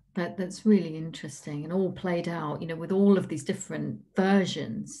 Yeah, that's really interesting, and all played out, you know, with all of these different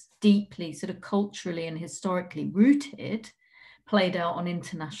versions, deeply sort of culturally and historically rooted, played out on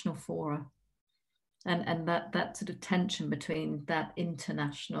international fora, and that sort of tension between that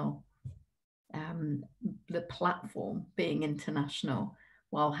international, the platform being international,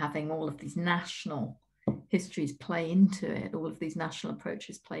 while having all of these national histories play into it, all of these national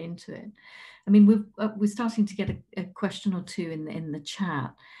approaches play into it. I mean, we're starting to get a question or two in the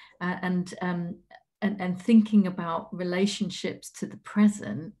chat, and thinking about relationships to the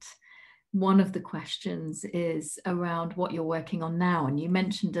present. One of the questions is around what you're working on now, and you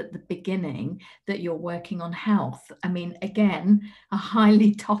mentioned at the beginning that you're working on health. I mean, again, a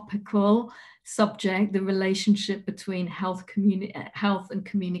highly topical subject, the relationship between health and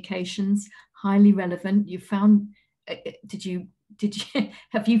communications, highly relevant. You found,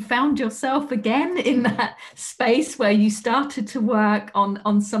 have you found yourself again in that space where you started to work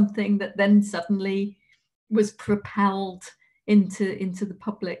on something that then suddenly was propelled into the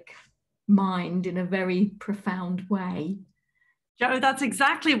public mind in a very profound way? Joe, that's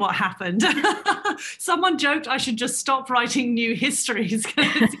exactly what happened. Someone joked I should just stop writing new histories because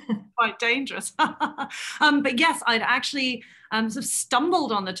it's quite dangerous. But yes, I'd actually sort of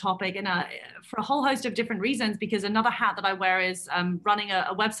stumbled on the topic for a whole host of different reasons, because another hat that I wear is running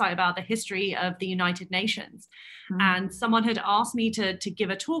a website about the history of the United Nations. And someone had asked me to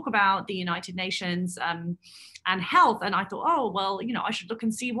give a talk about the United Nations and health. And I thought, oh, well, you know, I should look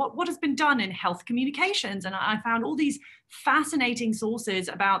and see what has been done in health communications. And I found all these fascinating sources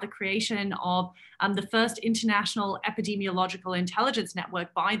about the creation of the first international epidemiological intelligence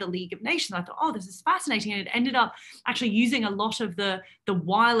network by the League of Nations. I thought, oh, this is fascinating. And it ended up actually using a lot of the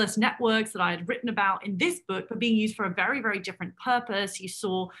wireless networks that I had written about in this book, but being used for a very, very different purpose. You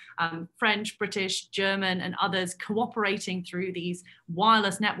saw French, British, German, and others cooperating through these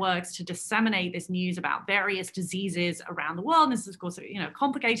wireless networks to disseminate this news about various diseases around the world. And this is, of course, you know,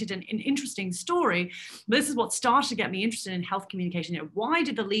 complicated and interesting story. But this is what started to get me interested in health communication. You know, why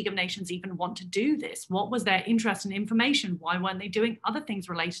did the League of Nations even want to do this? What was their interest in information? Why weren't they doing other things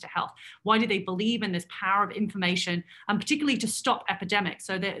related to health? Why did they believe in this power of information, and particularly to stop epidemics?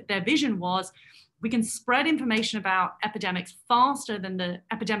 So their vision was, we can spread information about epidemics faster than the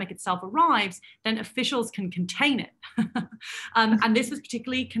epidemic itself arrives, then officials can contain it. And this was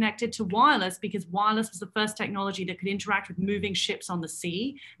particularly connected to wireless, because wireless was the first technology that could interact with moving ships on the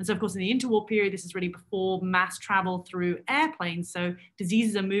sea. And so, of course, in the interwar period, this is really before mass travel through airplanes. So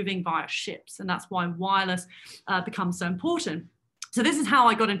diseases are moving via ships, and that's why wireless becomes so important. So this is how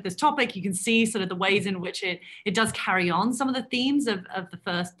I got into this topic. You can see sort of the ways in which it does carry on some of the themes of the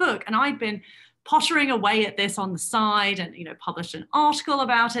first book. And I'd been pottering away at this on the side, and, you know, published an article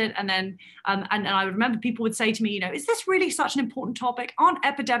about it. And then, and I remember people would say to me, you know, is this really such an important topic? Aren't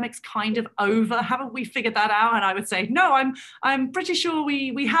epidemics kind of over? Haven't we figured that out? And I would say, no, I'm pretty sure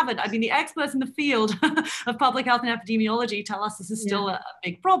we haven't. I mean, the experts in the field of public health and epidemiology tell us this is still a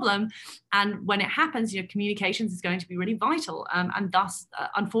big problem. And when it happens, you know, communications is going to be really vital. And thus,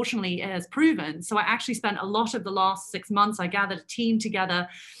 unfortunately, it has proven. So I actually spent a lot of the last 6 months, I gathered a team together,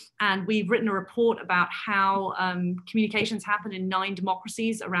 and we've written a report about how communications happen in 9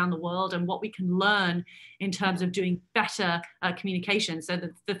 democracies around the world, and what we can learn in terms of doing better communication. So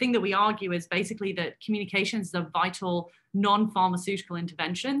the thing that we argue is basically that communications is a vital non-pharmaceutical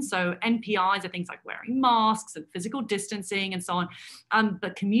intervention. So NPIs are things like wearing masks and physical distancing and so on.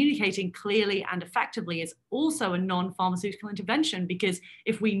 But communicating clearly and effectively is also a non-pharmaceutical intervention, because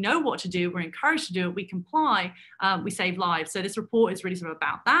if we know what to do, we're encouraged to do it, we comply, we save lives. So this report is really sort of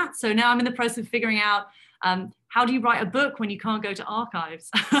about that. So now I'm in the process of figuring out how do you write a book when you can't go to archives?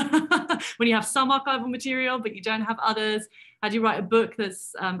 When you have some archival material, but you don't have others? How do you write a book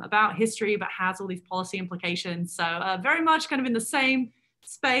that's about history, but has all these policy implications? So very much kind of in the same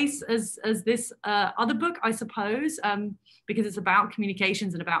space as this other book, I suppose, because it's about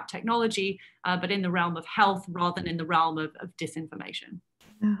communications and about technology, but in the realm of health rather than in the realm of disinformation.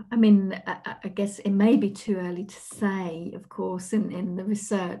 I mean, I guess it may be too early to say, of course, in the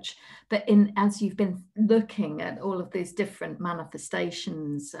research, but as you've been looking at all of these different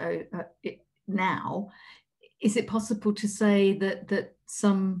manifestations now, is it possible to say that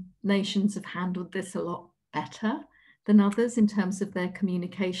some nations have handled this a lot better than others in terms of their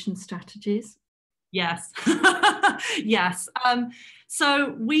communication strategies? Yes, yes.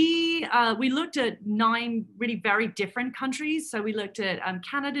 So we looked at 9 really very different countries. So we looked at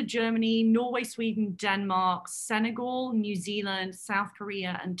Canada, Germany, Norway, Sweden, Denmark, Senegal, New Zealand, South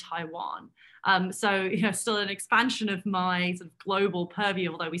Korea, and Taiwan. So, you know, still an expansion of my sort of global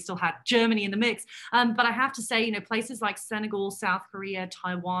purview, although we still had Germany in the mix. But I have to say, you know, places like Senegal, South Korea,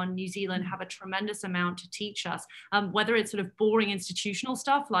 Taiwan, New Zealand have a tremendous amount to teach us, whether it's sort of boring institutional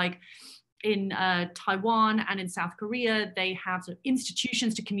stuff like in Taiwan and in South Korea, they have sort of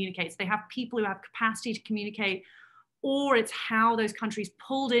institutions to communicate. So they have people who have capacity to communicate, or it's how those countries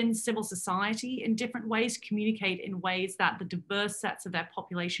pulled in civil society in different ways to communicate in ways that the diverse sets of their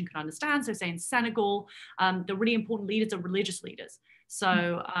population could understand. So say in Senegal, the really important leaders are religious leaders.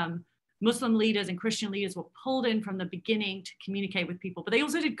 So Muslim leaders and Christian leaders were pulled in from the beginning to communicate with people. But they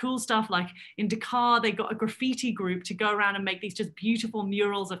also did cool stuff like in Dakar, they got a graffiti group to go around and make these just beautiful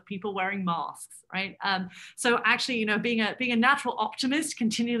murals of people wearing masks, right? So actually, you know, being a natural optimist,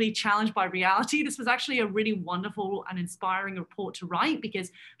 continually challenged by reality, this was actually a really wonderful and inspiring report to write,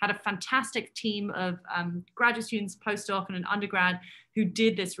 because I had a fantastic team of graduate students, postdoc, and an undergrad who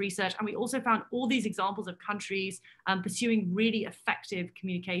did this research. And we also found all these examples of countries pursuing really effective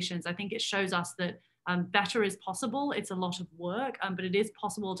communications. I think it shows us that better is possible. It's a lot of work, but it is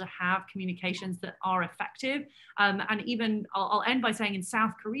possible to have communications that are effective. And even, I'll end by saying in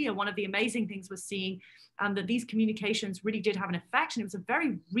South Korea, one of the amazing things we're seeing that these communications really did have an effect, and it was a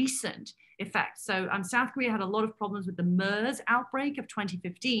very recent effect. So South Korea had a lot of problems with the MERS outbreak of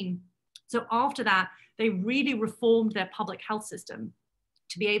 2015. So after that, they really reformed their public health system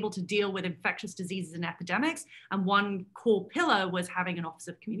to be able to deal with infectious diseases and epidemics. And one core pillar was having an Office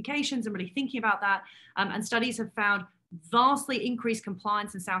of Communications and really thinking about that. And studies have found vastly increased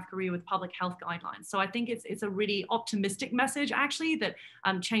compliance in South Korea with public health guidelines. So I think it's a really optimistic message, actually, that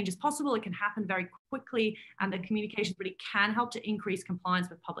change is possible. It can happen very quickly, and that communications really can help to increase compliance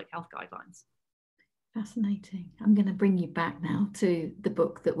with public health guidelines. Fascinating. I'm going to bring you back now to the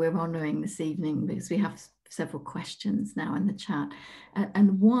book that we're honouring this evening, because we have several questions now in the chat.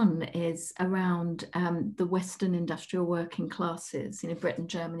 And one is around the Western industrial working classes, you know, Britain,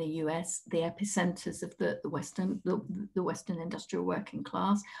 Germany, US, the epicenters of the Western industrial working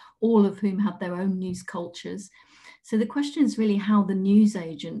class, all of whom had their own news cultures. So the question is really how the news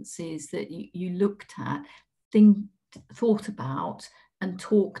agencies that you looked at thought about and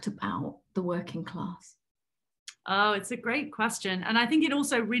talked about the working class. Oh, it's a great question. And I think it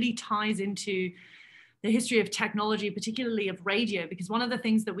also really ties into the history of technology, particularly of radio, because one of the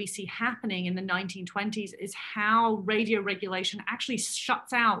things that we see happening in the 1920s is how radio regulation actually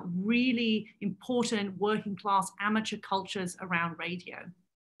shuts out really important working class amateur cultures around radio.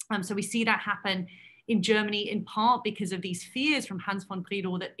 So we see that happen in Germany, in part because of these fears from Hans von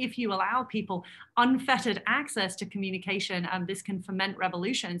Priedel that if you allow people unfettered access to communication, this can foment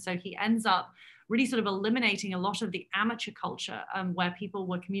revolution. So he ends up really sort of eliminating a lot of the amateur culture where people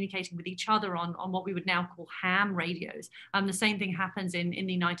were communicating with each other on what we would now call ham radios. The same thing happens in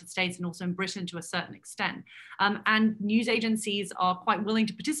the United States and also in Britain to a certain extent. And news agencies are quite willing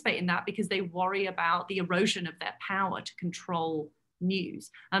to participate in that because they worry about the erosion of their power to control news.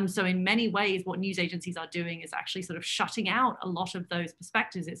 So in many ways, what news agencies are doing is actually sort of shutting out a lot of those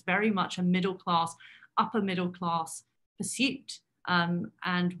perspectives. It's very much a middle class, upper middle class pursuit.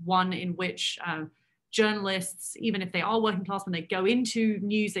 And one in which journalists, even if they are working class, when they go into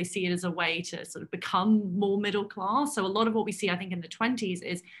news, they see it as a way to sort of become more middle class. So a lot of what we see, I think, in the 20s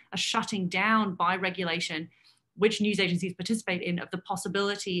is a shutting down by regulation, which news agencies participate in, of the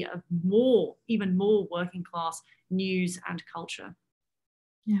possibility of even more working class news and culture.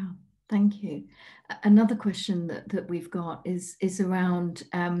 Yeah. Thank you. Another question that we've got is around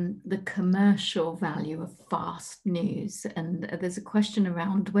the commercial value of fast news. And there's a question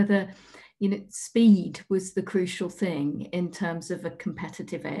around whether, you know, speed was the crucial thing in terms of a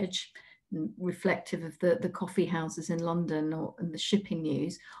competitive edge, reflective of the coffee houses in London and the shipping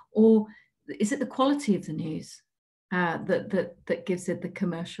news, or is it the quality of the news that gives it the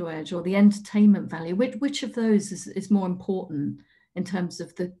commercial edge, or the entertainment value? Which of those is more important in terms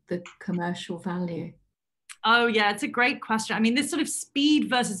of the commercial value? Oh, yeah, it's a great question. I mean, this sort of speed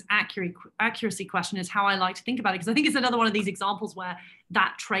versus accuracy question is how I like to think about it, because I think it's another one of these examples where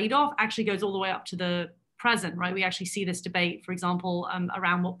that trade-off actually goes all the way up to the present, right? We actually see this debate, for example,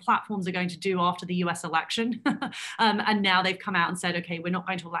 around what platforms are going to do after the US election. And now they've come out and said, okay, we're not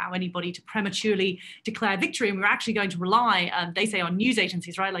going to allow anybody to prematurely declare victory. And we're actually going to rely, they say, on news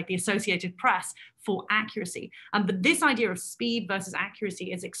agencies, right, like the Associated Press, for accuracy. But this idea of speed versus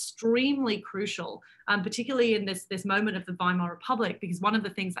accuracy is extremely crucial, particularly in this moment of the Weimar Republic, because one of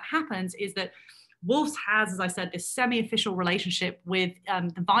the things that happens is that Wolf's has, as I said, this semi-official relationship with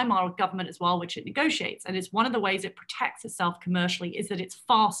the Weimar government as well, which it negotiates. And it's one of the ways it protects itself commercially is that it's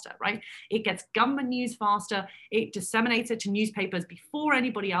faster, right? It gets government news faster. It disseminates it to newspapers before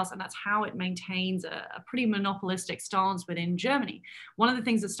anybody else. And that's how it maintains a pretty monopolistic stance within Germany. One of the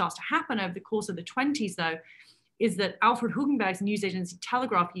things that starts to happen over the course of the 20s, though, is that Alfred Hugenberg's news agency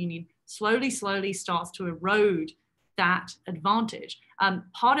Telegraph Union slowly starts to erode that advantage.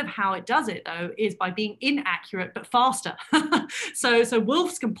 Part of how it does it, though, is by being inaccurate but faster. So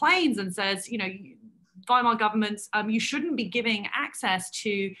Wolfs complains and says, you know, Weimar governments, you shouldn't be giving access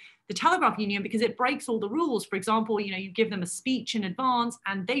to the Telegraph Union because it breaks all the rules. For example, you know, you give them a speech in advance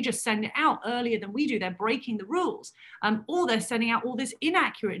and they just send it out earlier than we do. They're breaking the rules. Or they're sending out all this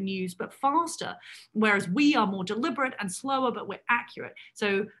inaccurate news, but faster, whereas we are more deliberate and slower, but we're accurate.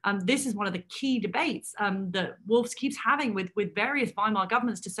 So this is one of the key debates that Wolfs keeps having with various Weimar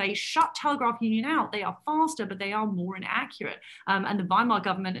governments to say, shut Telegraph Union out. They are faster, but they are more inaccurate. And the Weimar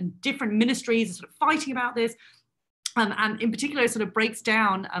government and different ministries are sort of fighting about this. And in particular, it sort of breaks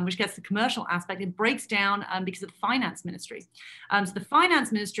down, which gets the commercial aspect, it breaks down because of the finance ministry. So the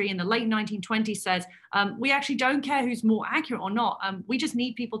finance ministry in the late 1920s says, we actually don't care who's more accurate or not. We just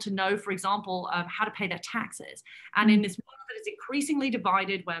need people to know, for example, how to pay their taxes. And in this world that is increasingly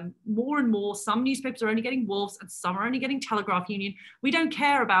divided, where more and more, some newspapers are only getting Wolf's and some are only getting Telegraph Union, we don't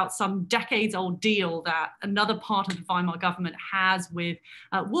care about some decades-old deal that another part of the Weimar government has with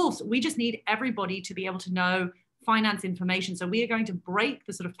Wolf's. We just need everybody to be able to know finance information. So we are going to break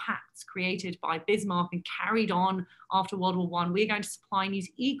the sort of pacts created by Bismarck and carried on after World War I. We are going to supply news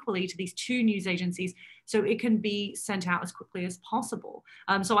equally to these two news agencies so it can be sent out as quickly as possible.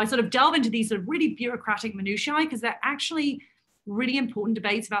 So I sort of delve into these sort of really bureaucratic minutiae because they're actually really important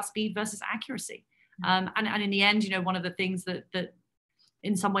debates about speed versus accuracy. And in the end, you know, one of the things that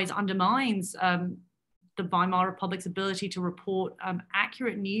in some ways undermines the Weimar Republic's ability to report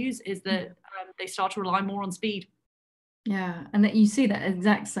accurate news is that they start to rely more on speed. Yeah, and that you see that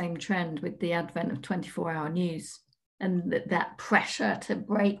exact same trend with the advent of 24-hour news and that pressure to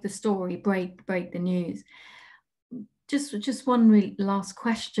break the story, break the news. Just one really last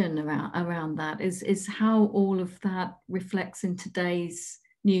question around that is how all of that reflects in today's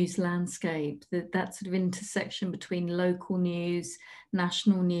news landscape, that sort of intersection between local news,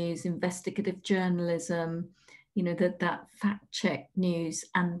 national news, investigative journalism, you know, that fact check news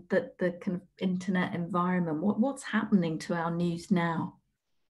and the kind of internet environment. What's happening to our news now?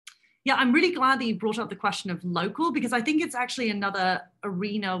 Yeah, I'm really glad that you brought up the question of local, because I think it's actually another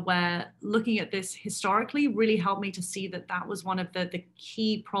arena where looking at this historically really helped me to see that that was one of the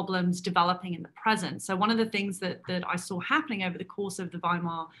key problems developing in the present. So one of the things that I saw happening over the course of the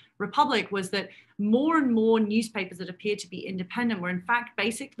Weimar Republic was that more and more newspapers that appeared to be independent were in fact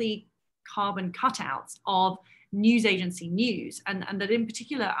basically carbon cutouts of news agency news, and that in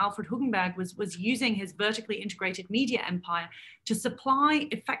particular Alfred Hugenberg was using his vertically integrated media empire to supply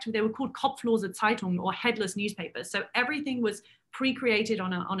effectively, they were called Kopflose Zeitungen or headless newspapers. So everything was pre-created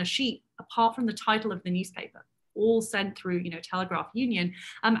on a sheet apart from the title of the newspaper, all sent through, you know, Telegraph Union,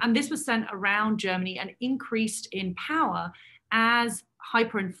 and this was sent around Germany and increased in power as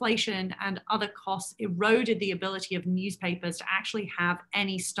hyperinflation and other costs eroded the ability of newspapers to actually have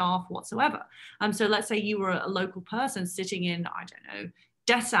any staff whatsoever. So let's say you were a local person sitting in, I don't know,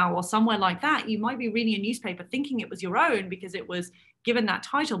 Dessau or somewhere like that, you might be reading a newspaper thinking it was your own because it was given that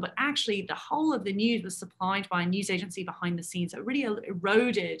title, but actually the whole of the news was supplied by a news agency behind the scenes. So it really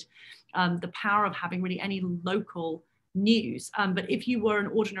eroded the power of having really any local news. But if you were an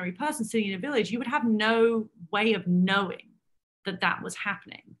ordinary person sitting in a village, you would have no way of knowing that was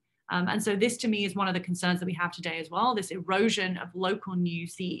happening. And so this to me is one of the concerns that we have today as well, this erosion of local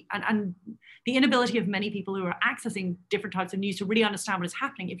news, and the inability of many people who are accessing different types of news to really understand what is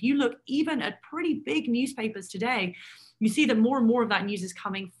happening. If you look even at pretty big newspapers today, you see that more and more of that news is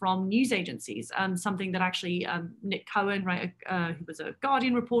coming from news agencies. Something that actually Nick Cohen, right, who was a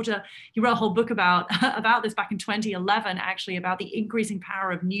Guardian reporter, he wrote a whole book about this back in 2011, actually, about the increasing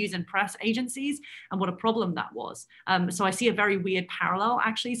power of news and press agencies and what a problem that was. So I see a very weird parallel,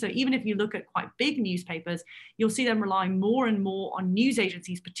 actually. So even if you look at quite big newspapers, you'll see them relying more and more on news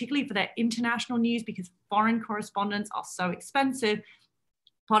agencies, particularly for their international news, because foreign correspondents are so expensive.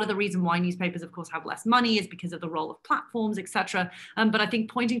 Part of the reason why newspapers, of course, have less money is because of the role of platforms, etc. But I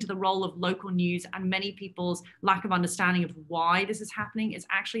think pointing to the role of local news and many people's lack of understanding of why this is happening is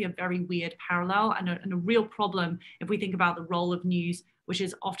actually a very weird parallel and a real problem if we think about the role of news, which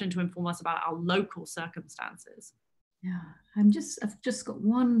is often to inform us about our local circumstances. Yeah, I've just got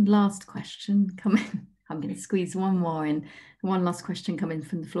one last question coming. I'm going to squeeze one more in. One last question coming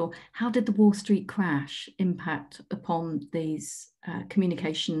from the floor. How did the Wall Street crash impact upon these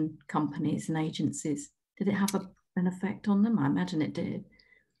communication companies and agencies? Did it have an effect on them? I imagine it did.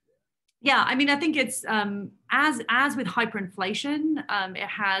 Yeah, I mean, I think it's as with hyperinflation, it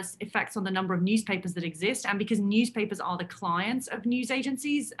has effects on the number of newspapers that exist. And because newspapers are the clients of news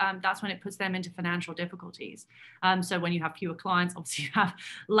agencies, that's when it puts them into financial difficulties. So when you have fewer clients, obviously you have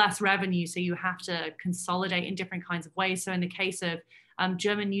less revenue. So you have to consolidate in different kinds of ways. So in the case of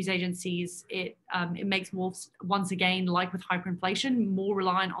German news agencies, it makes wolves, once again, like with hyperinflation, more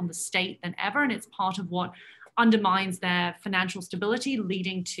reliant on the state than ever. And it's part of what undermines their financial stability,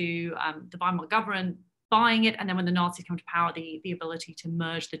 leading to the Weimar government buying it. And then when the Nazis come to power, the ability to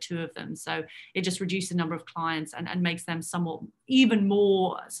merge the two of them. So it just reduces the number of clients and makes them somewhat even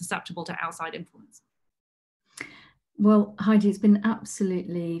more susceptible to outside influence. Well, Heidi, it's been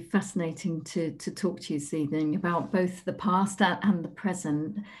absolutely fascinating to talk to you this evening about both the past and the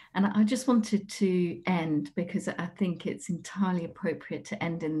present. And I just wanted to end, because I think it's entirely appropriate to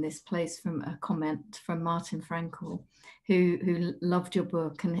end in this place, from a comment from Martin Fraenkel, who loved your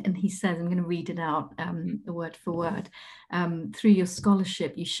book. And he says, I'm going to read it out word for word. Through your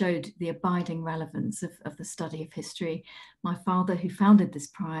scholarship, you showed the abiding relevance of the study of history. My father, who founded this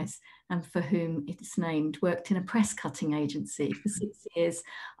prize and for whom it's named, worked in a press cutting agency for 6 years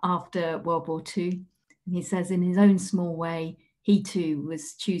after World War II. And he says, in his own small way, he too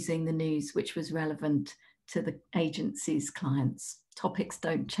was choosing the news which was relevant to the agency's clients. Topics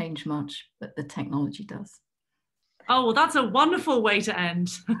don't change much, but the technology does. Oh, well, that's a wonderful way to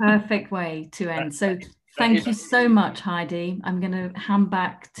end. Perfect way to end. So thank you so much, Heidi. I'm going to hand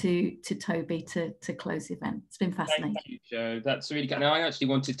back to Toby to close the event. It's been fascinating. Thank you, Jo. That's really good. Now, I actually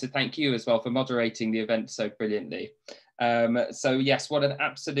wanted to thank you as well for moderating the event so brilliantly. So yes, what an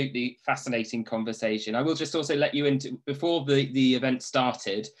absolutely fascinating conversation. I will just also let you into, before the event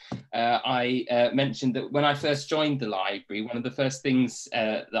started, I mentioned that when I first joined the library, one of the first things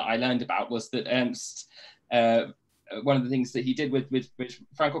that I learned about was that Ernst, one of the things that he did with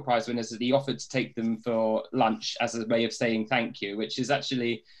Fraenkel Prize winners is that he offered to take them for lunch as a way of saying thank you, which is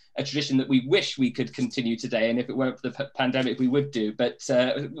actually a tradition that we wish we could continue today. And if it weren't for the pandemic, we would do. But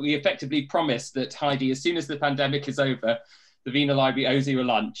we effectively promised that, Heidi, as soon as the pandemic is over, the Wiener Library owes you a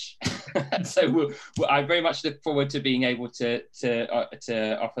lunch. So I very much look forward to being able to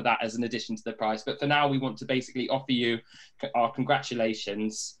offer that as an addition to the prize. But for now, we want to basically offer you our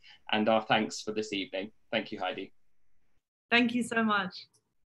congratulations and our thanks for this evening. Thank you, Heidi. Thank you so much.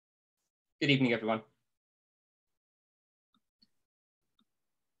 Good evening, everyone.